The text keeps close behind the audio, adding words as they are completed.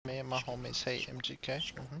my homies hate MGK.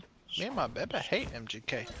 Me and my baby hate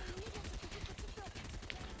MGK.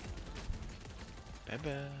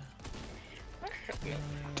 Baby.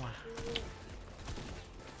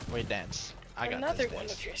 We dance. I got Another this one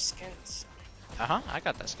dance. of your skins. I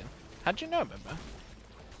got that skin. How'd you know, baby?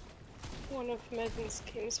 One of Megan's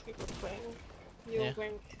games we were playing. You were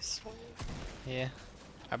wearing this one. Yeah.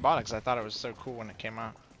 I bought it because I thought it was so cool when it came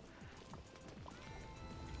out.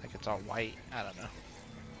 Like it's all white. I don't know.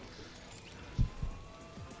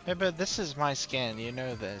 Hey, but this is my skin. You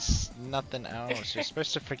know this. Nothing else. You're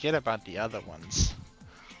supposed to forget about the other ones.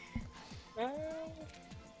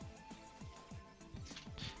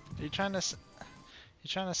 You trying to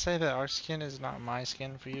say that our skin is not my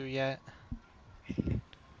skin for you yet?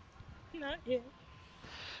 Not yet.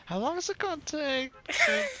 How long is it gonna take?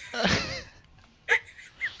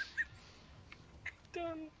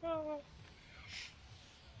 Don't know.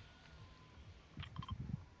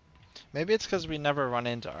 Maybe it's because we never run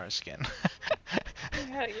into our skin.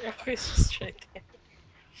 Yeah, you're always just right there.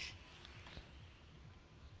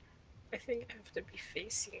 I think I have to be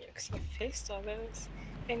facing you because you faced all those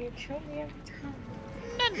and you kill me every time.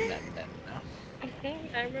 No.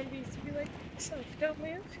 I remember you used to be like, "Self, don't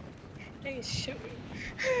move," and you shoot me.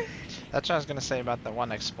 That's what I was gonna say about the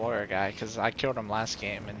one Explorer guy, because I killed him last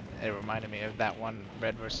game and it reminded me of that one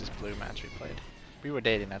red versus blue match we played. We were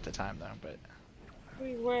dating at the time though, but...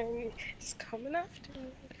 We weren't just coming after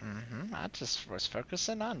me. I just was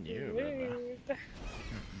focusing on you, Bubba.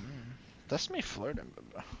 That's me flirting,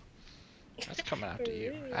 Bubba. That's coming after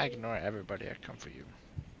you. I ignore everybody, I come for you.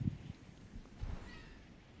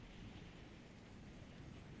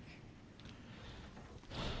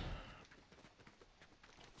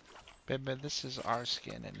 Baby, this is our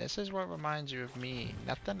skin, and this is what reminds you of me,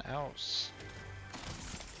 nothing else.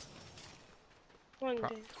 One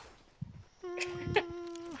day.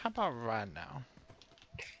 How about right now?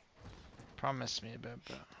 Promise me,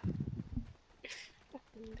 baby.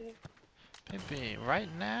 One day. Baby, right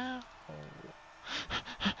now?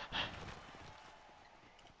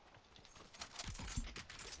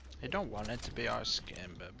 You don't want it to be our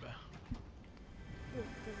skin, baby.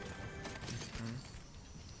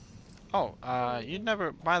 Oh, you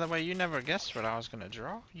never, by the way, you never guessed what I was gonna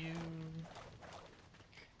draw you.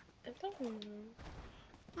 I don't know.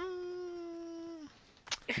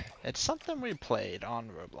 It's something we played on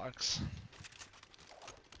Roblox.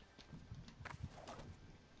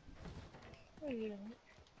 I don't know.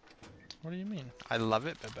 What do you mean? I love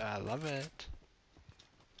it, baby, I love it.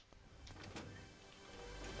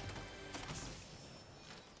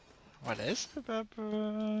 What is it, baby? I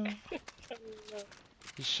don't know.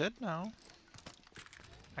 You should know.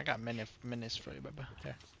 I got minis for you, baby.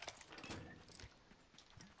 Here.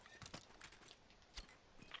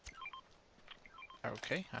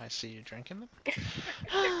 Okay, I see you drinking them.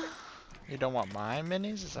 You don't want my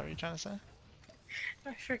minis? Is that what you're trying to say?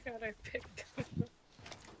 I forgot I picked them.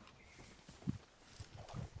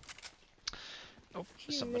 Oh,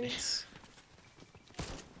 somebody.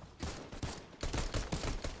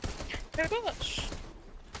 Oh gosh!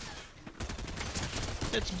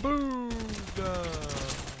 It's Booga!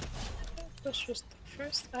 This was the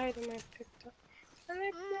first item I picked up. And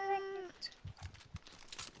I brought it.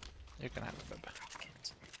 You can have it, baby.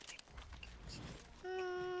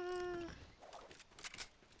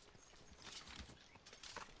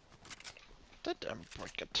 Didn't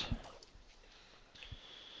break it.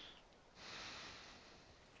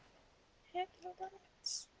 Hit the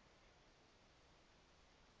limits.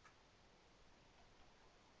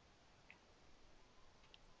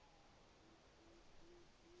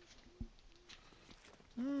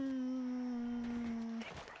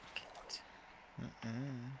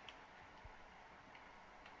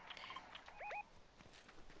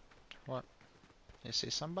 What? You see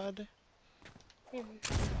somebody?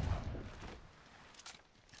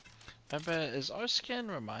 Baby, is our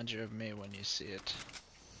skin remind you of me when you see it?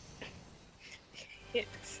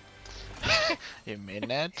 Yes. You mean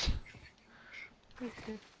that? Do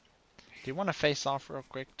you want to face off real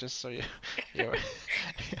quick, just so you...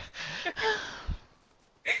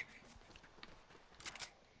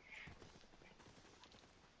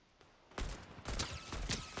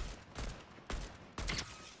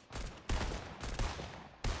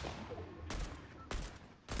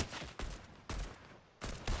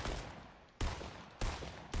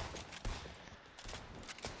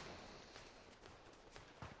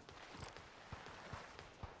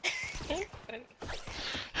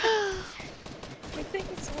 I think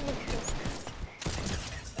it's only because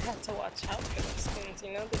I had to watch out for those skins,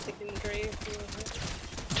 you know, that they can grave you.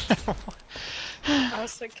 I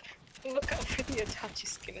was like, Look out for the Itachi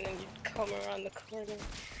skin and then you come around the corner.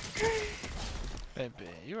 Baby,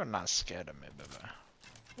 you are not scared of me, baby.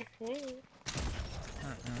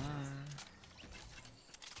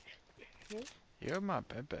 You're my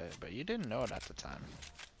baby, but you didn't know it at the time.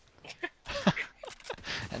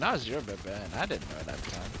 And I was your baby, and I didn't know it at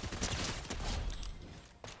the time.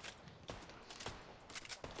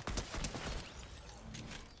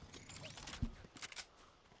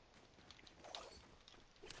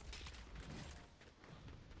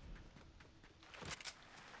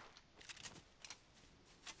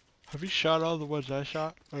 Have you shot all the ones I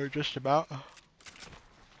shot? Or just about?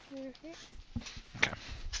 Okay.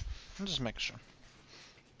 I'm just making sure.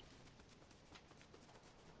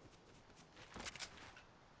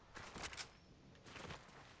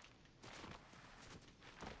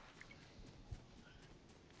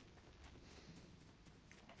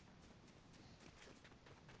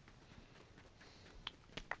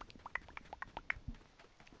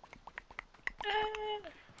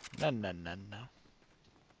 No, no, no, no.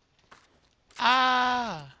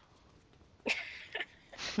 Ah!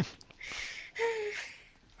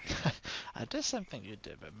 I did something you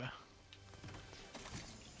did, baby.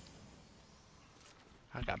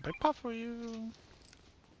 I got big pop for you.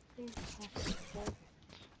 We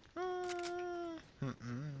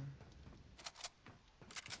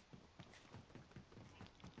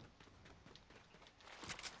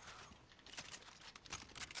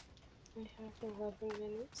have 11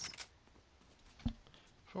 minutes.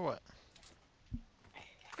 For what?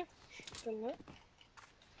 For what?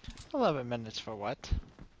 11 minutes for what?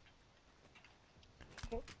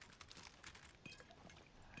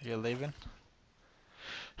 You're leaving?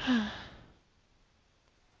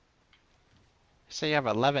 So you have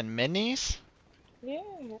 11 minis?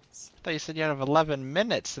 Yes. I thought you said you had 11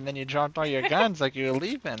 minutes and then you dropped all your guns like you were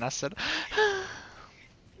leaving. I said,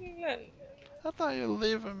 No. I thought you were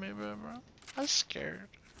leaving me, bro. I was scared.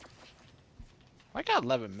 I got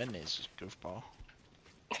 11 minis, goofball.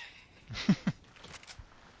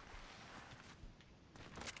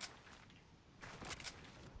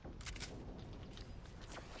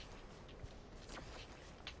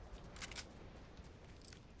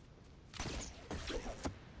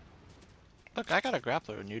 Look, I got a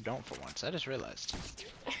grappler and you don't for once. I just realized.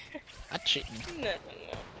 I'm cheating. No, no.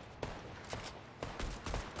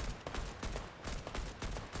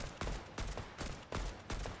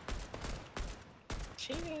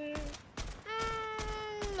 Cheating.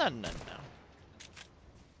 No, no, no.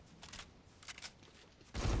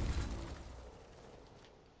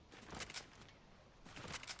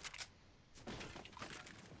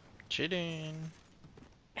 Cheating.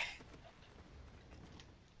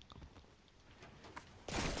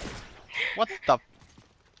 What the?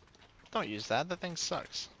 Don't use that. That thing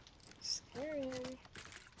sucks. Scary.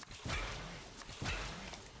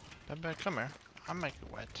 Baby, come here. I'll make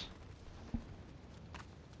it wet.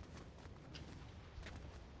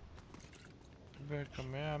 Baby,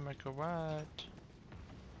 come here. I'll make it wet.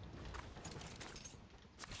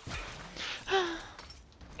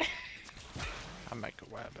 I'll make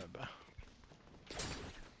it wet, baby.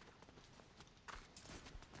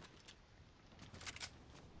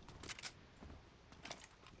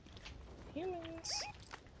 Humans.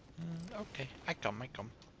 Okay, I come. I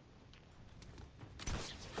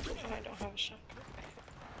don't have a shotgun.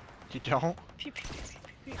 You don't? Pew, pew, pew,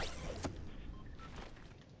 pew, pew.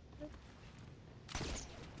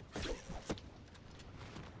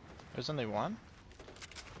 There's only one?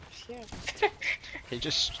 Yeah.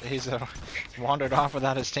 He's wandered off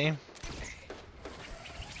without his team.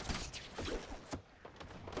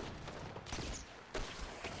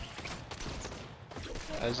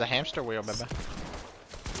 There's a hamster wheel, baby.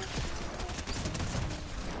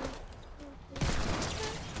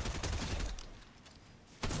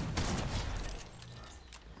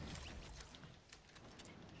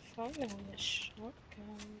 Finally a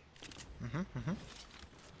shotgun.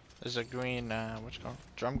 There's a green, what's it called?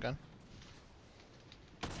 Drum gun.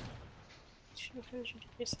 200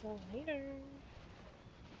 years later.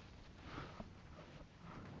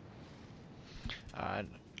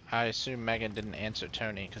 I assume Megan didn't answer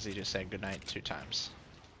Tony because he just said goodnight 2 times.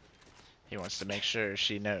 He wants to make sure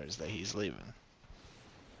she knows that he's leaving.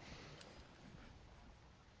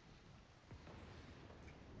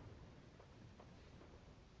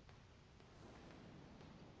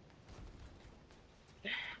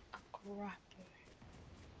 Grappling.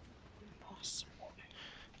 Impossible.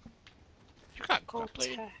 You got Gold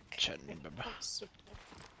grappling tech. chutney, baby. Impossible.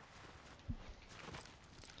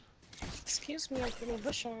 Excuse me, I'm putting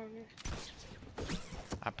bush on.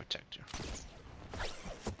 I'll protect you.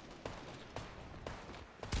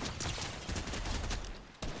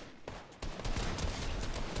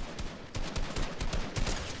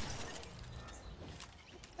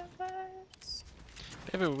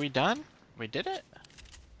 Baby, we done? We did it?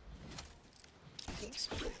 I think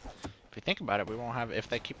so. If you think about it, we won't have, if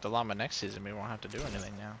they keep the llama next season, we won't have to do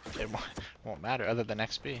anything now. It won't matter other than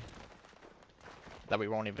XP. That we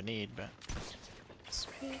won't even need, but.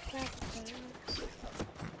 Sweet blackbirds.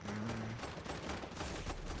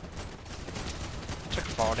 Took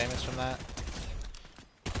fall damage from that.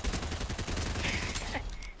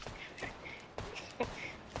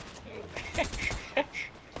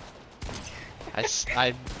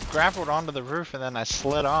 I grappled onto the roof and then I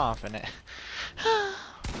slid off and it.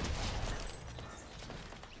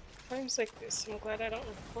 Times like this, I'm glad I don't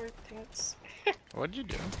record things. What'd you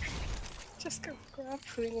do? Just go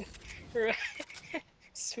grappling and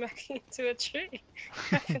smacking into a tree.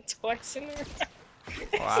 Happened twice in a row.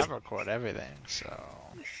 Well, I record everything, so.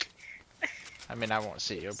 I mean, I won't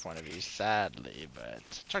see your point of view, sadly, but.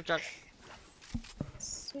 Chuck, Chuck. I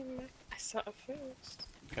saw it first.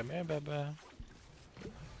 Come here, baby.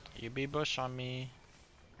 You be bush on me.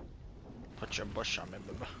 Put your bush on me,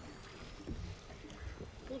 baby.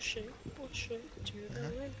 Push it to the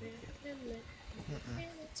limit.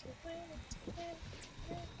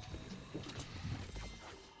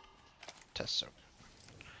 Test so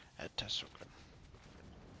good. Test so good.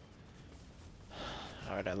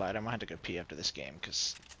 Alright, I lied. I might have to go pee after this game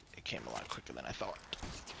because it came a lot quicker than I thought.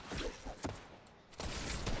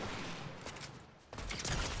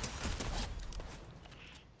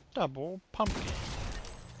 Double pumpkin.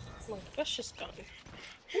 My bush is gone.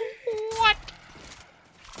 What?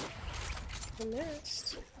 I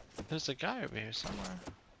missed. There's a guy over here somewhere.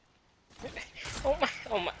 Oh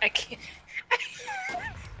my, I can't.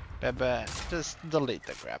 Bebe, just delete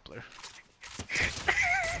the grappler.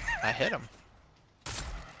 I hit him.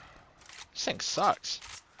 This thing sucks.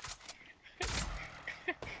 My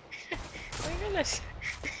goodness.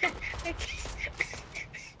 I can't.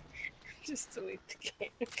 Just delete the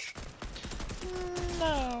game.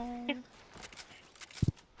 No.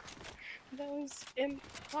 That was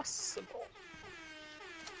impossible.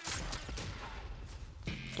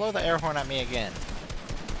 Blow the air horn at me again.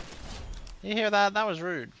 You hear that? That was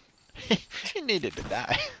rude. He needed to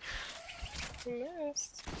die. I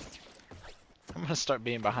missed. I'm gonna start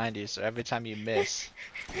being behind you, so every time you miss,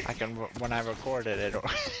 I can. When I record it,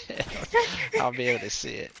 I'll be able to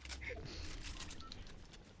see it.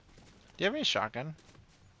 Do you have any shotgun?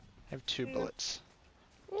 I have 2 bullets.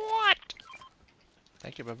 What?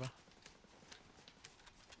 Thank you, Bubba.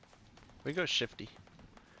 We go shifty.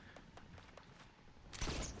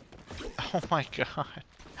 Oh my god.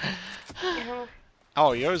 Yeah.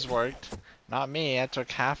 Oh, yours worked. Not me. I took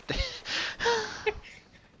half day.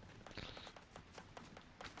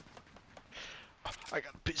 I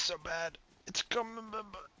gotta pee so bad. It's coming,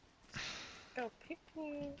 Bubba. Go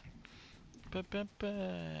people. Are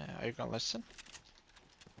you gonna listen?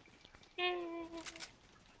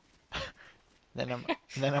 Then I'm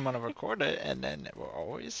gonna record it, and then we'll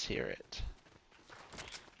always hear it.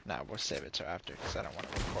 Nah, we'll save it till after, because I don't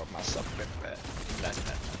want to record myself.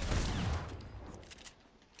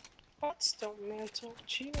 Bots don't mantle.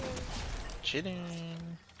 Cheating.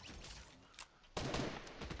 Cheating.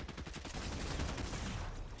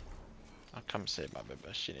 I'll come save my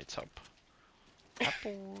baby. She needs help.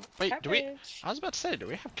 Apple. Wait, Cabbage. do we? I was about to say, do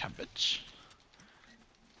we have cabbage?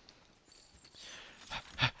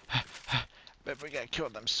 But we gotta kill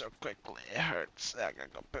them so quickly. It hurts. I gotta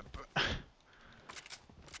go pepper.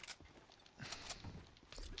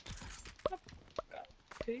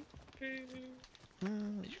 You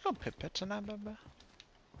go pippa tonight, baby.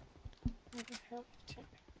 Never have to.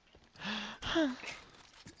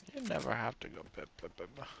 You never have to go pippa,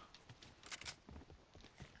 baby.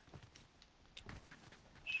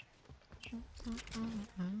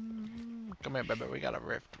 Come here, baby. We got a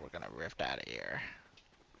rift. We're gonna rift out of here.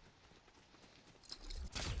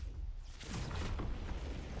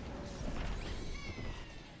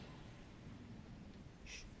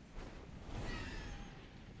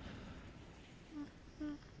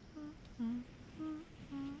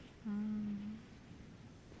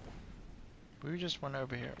 We just went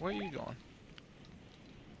over here. Where are you going?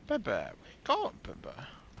 Baby, where you going, baby?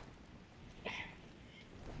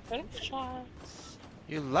 Gunshots.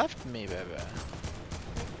 You left me, baby.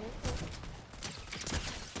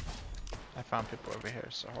 I found people over here,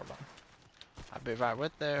 so hold on. I'll be right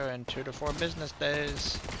with there in 2 to 4 business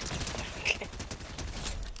days. Okay.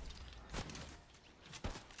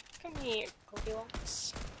 Come here,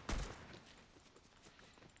 Goldilocks.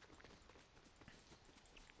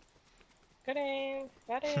 Good aim,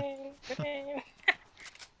 got aim, good aim.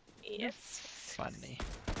 Yes. Funny.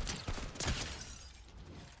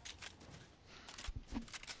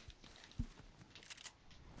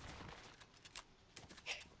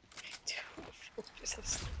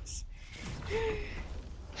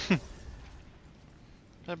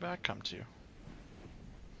 Baby, I come to you.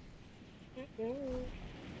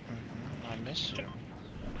 I miss you.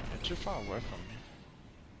 You're too far away from me.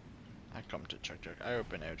 I come to check. I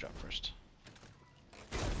open airdrop first.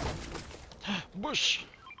 Bush!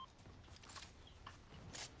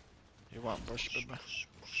 You want bush, baby?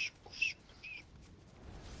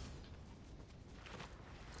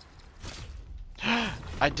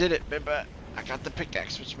 I did it, baby. I got the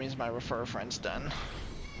pickaxe, which means my refer friend's done.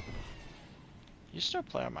 You still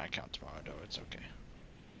play on my account tomorrow, though. It's okay.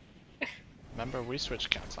 Remember, we switch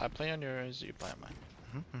accounts. I play on yours, you play on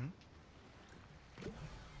mine.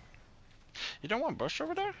 You don't want bush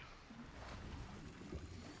over there?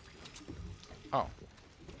 Oh.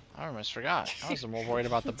 I almost forgot. I was more worried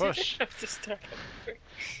about the bush. Have to start over.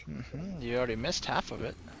 You already missed half of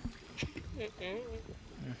it.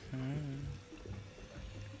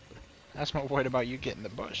 I was more worried about you getting the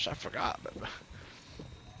bush. I forgot, but...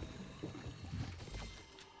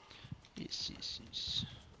 Yes.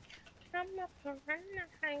 I'm a piranha.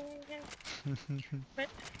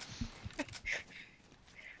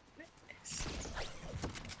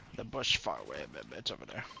 The bush far away, baby. It's over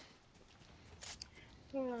there.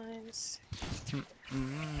 Nice.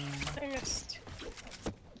 I missed.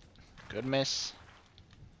 Good miss.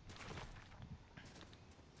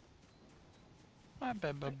 My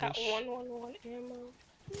baby bush. Got 111 ammo.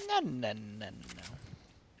 No.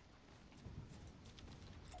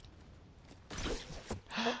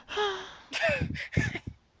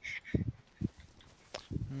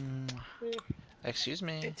 Excuse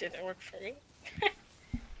me. It didn't work for me.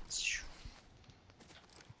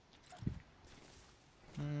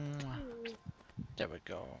 There we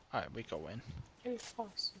go. Alright, we go in.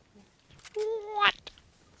 Impossible. What?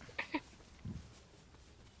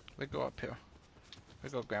 We go up here. We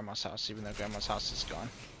go Grandma's house, even though Grandma's house is gone.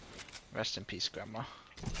 Rest in peace, Grandma.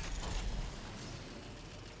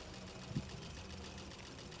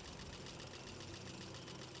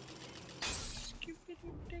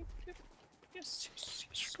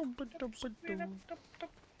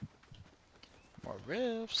 More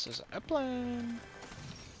rifts. There's an airplane.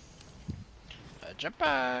 A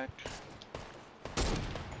jetpack.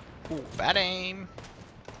 Ooh, bad aim.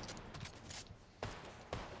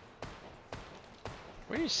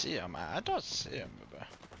 Where do you see him at? I don't see him.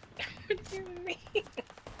 What do you mean?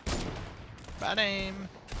 Bad aim.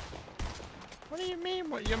 What do you mean?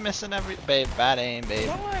 What you're missing every babe? Bad aim, babe.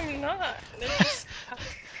 No, I'm not. Just...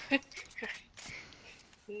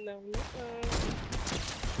 no.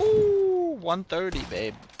 Ooh, 130,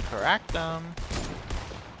 babe. Cracked them.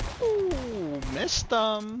 Ooh, missed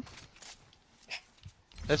them.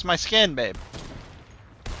 That's my skin, babe.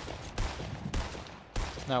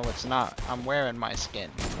 No, it's not. I'm wearing my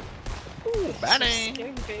skin. Ooh, bad aim.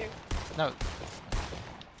 Skin, babe. No.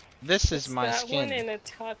 This is my that skin. One in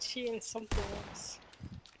Itachi and something else.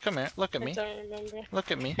 Come here, look at me. I don't remember.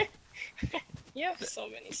 Look at me. You have so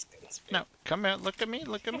many skins, babe. No, come here, look at me,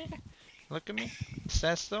 look at me. Look at me.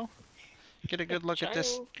 Stand still. Get a good look at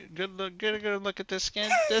this. Get a good look at this skin.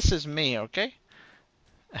 This is me, okay?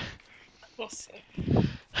 We'll see.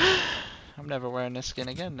 I'm never wearing this skin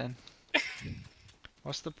again then.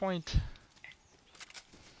 What's the point?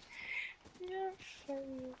 You're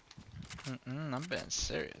funny. I'm being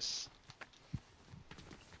serious.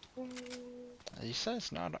 You said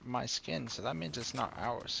it's not my skin, so that means it's not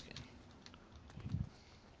our skin.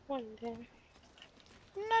 One day.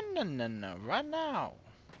 No, right now.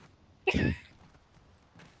 They're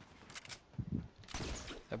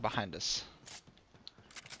behind us.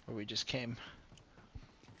 Where we just came.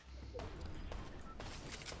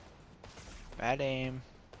 Bad aim.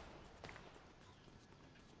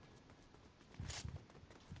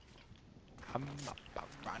 I'm a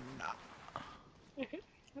piranha.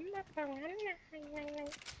 I'm a piranha.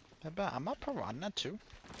 Baby, I'm a piranha too.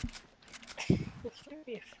 It should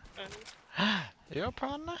be fun. You're a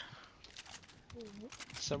piranha?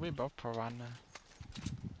 So we both piranha.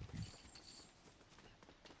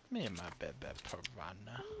 Me and my baby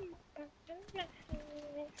piranha.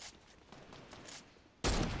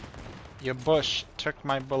 Your bush took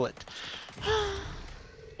my bullet.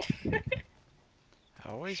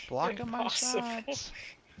 Always blocking my shots.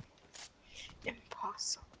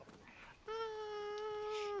 Impossible.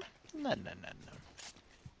 No.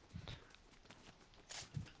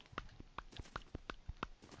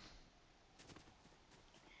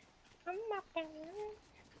 I'm a piranha.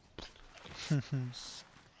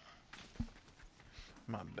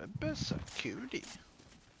 My baby's a cutie.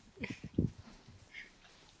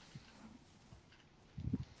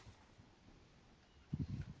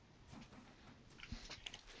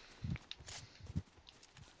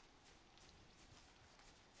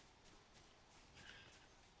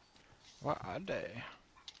 What are they?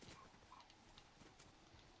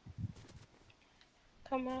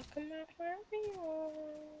 Come on, wherever you are.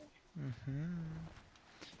 Mm-hmm.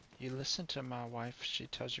 You listen to my wife. She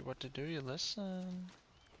tells you what to do. You listen.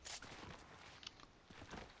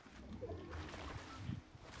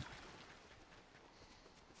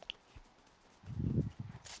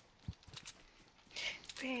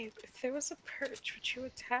 Babe, if there was a perch, would you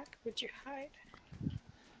attack or would you hide?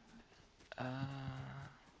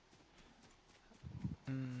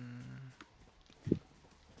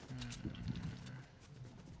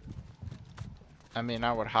 I mean,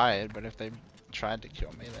 I would hide, but if they tried to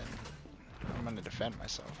kill me, then I'm gonna defend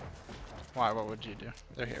myself. Why? What would you do?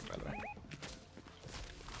 They're here, by the way.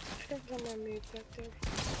 I was on my mood that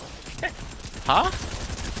day. Huh?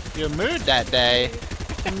 Your mood that day?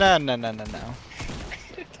 No, no, no, no, no.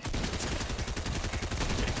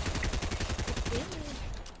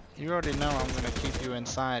 You already know I'm gonna keep you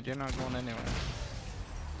inside. You're not going anywhere.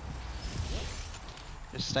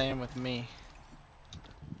 You're staying with me.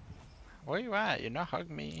 Where you at? You're not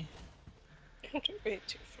hugging me. Way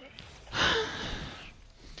too far.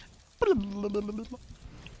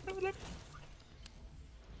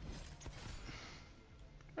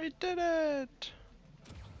 We did it!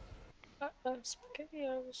 Uh-oh,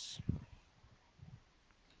 SpaghettiOs.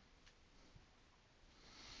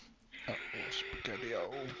 Uh-oh,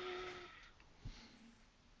 spaghetti-o.